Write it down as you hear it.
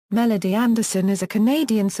Melody Anderson is a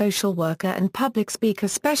Canadian social worker and public speaker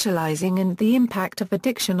specializing in the impact of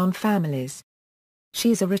addiction on families.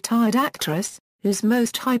 She is a retired actress, whose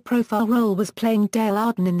most high-profile role was playing Dale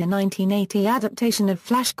Arden in the 1980 adaptation of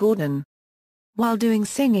Flash Gordon. While doing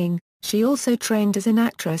singing, she also trained as an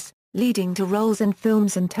actress, leading to roles in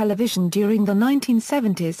films and television during the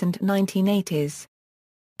 1970s and 1980s.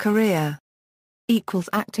 Career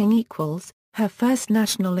 =acting =. Her first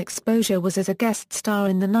national exposure was as a guest star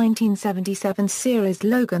in the 1977 series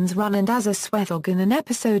Logan's Run and as a Sweathog in an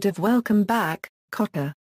episode of Welcome Back,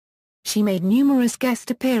 Kotter. She made numerous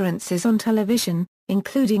guest appearances on television,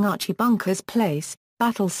 including Archie Bunker's Place,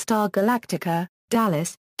 Battlestar Galactica,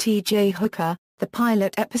 Dallas, T.J. Hooker, the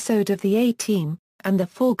pilot episode of The A-Team, and The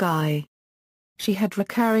Fall Guy. She had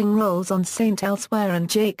recurring roles on Saint Elsewhere and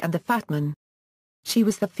Jake and the Fat Man. She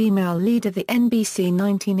was the female lead of the NBC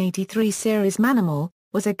 1983 series Manimal,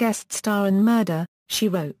 was a guest star in Murder, She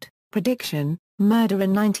Wrote, Prediction, Murder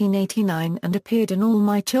in 1989 and appeared in All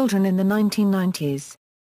My Children in the 1990s.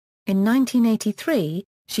 In 1983,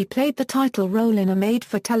 she played the title role in a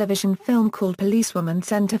made-for-television film called Policewoman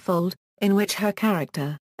Centerfold, in which her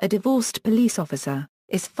character, a divorced police officer,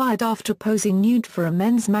 is fired after posing nude for a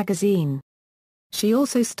men's magazine. She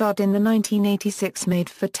also starred in the 1986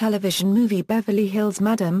 made-for-television movie Beverly Hills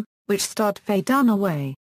Madam, which starred Faye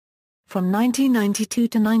Dunaway. From 1992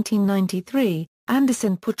 to 1993,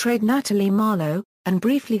 Anderson portrayed Natalie Marlowe, and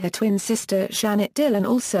briefly her twin sister Janet Dillon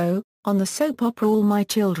also, on the soap opera All My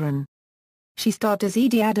Children. She starred as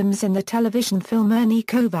Edie Adams in the television film Ernie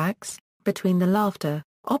Kovacs, Between the Laughter,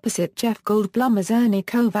 opposite Jeff Goldblum as Ernie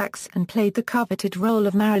Kovacs and played the coveted role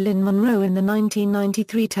of Marilyn Monroe in the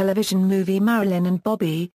 1993 television movie Marilyn and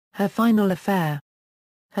Bobby, Her Final Affair.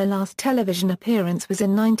 Her last television appearance was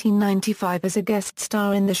in 1995 as a guest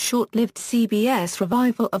star in the short-lived CBS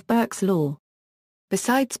revival of Burke's Law.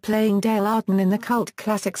 Besides playing Dale Arden in the cult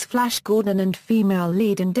classics Flash Gordon and female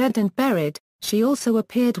lead in Dead and Buried, she also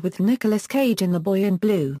appeared with Nicolas Cage in The Boy in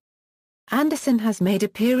Blue. Anderson has made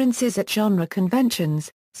appearances at genre conventions,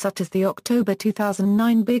 such as the October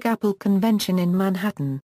 2009 Big Apple Convention in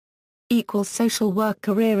Manhattan. Social work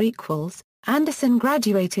career Anderson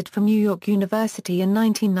graduated from New York University in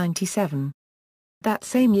 1997. That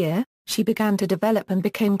same year, she began to develop and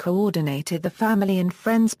became coordinated the Family and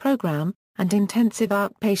Friends program, and intensive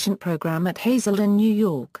outpatient program at ALll in New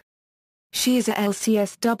York. She is a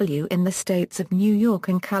LCSW in the states of New York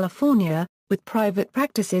and California, with private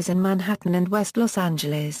practices in Manhattan and West Los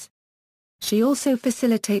Angeles. She also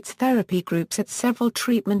facilitates therapy groups at several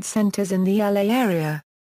treatment centers in the LA area.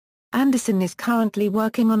 Anderson is currently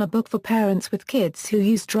working on a book for parents with kids who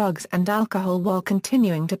use drugs and alcohol while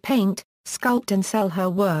continuing to paint, sculpt and sell her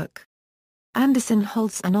work. Anderson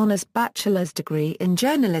holds an honors bachelor's degree in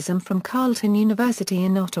journalism from Carleton University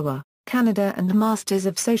in Ottawa, Canada and Masters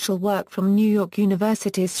of Social Work from New York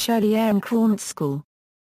University's Shirley Aaron Krantz School.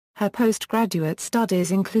 Her postgraduate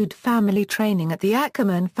studies include family training at the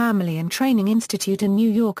Ackerman Family and Training Institute in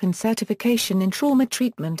New York and certification in trauma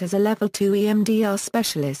treatment as a Level 2 EMDR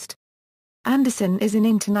specialist. Anderson is an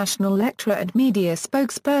international lecturer and media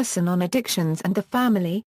spokesperson on addictions and the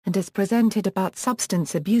family, and has presented about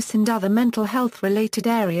substance abuse and other mental health-related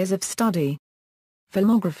areas of study.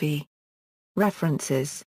 Filmography.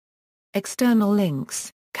 References. External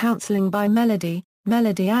links, Counseling by Melody,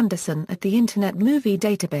 Melody Anderson at the Internet Movie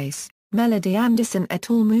Database, Melody Anderson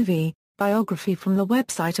et al. Movie, biography from the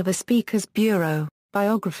website of a Speakers Bureau,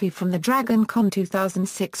 biography from the Dragon Con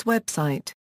 2006 website.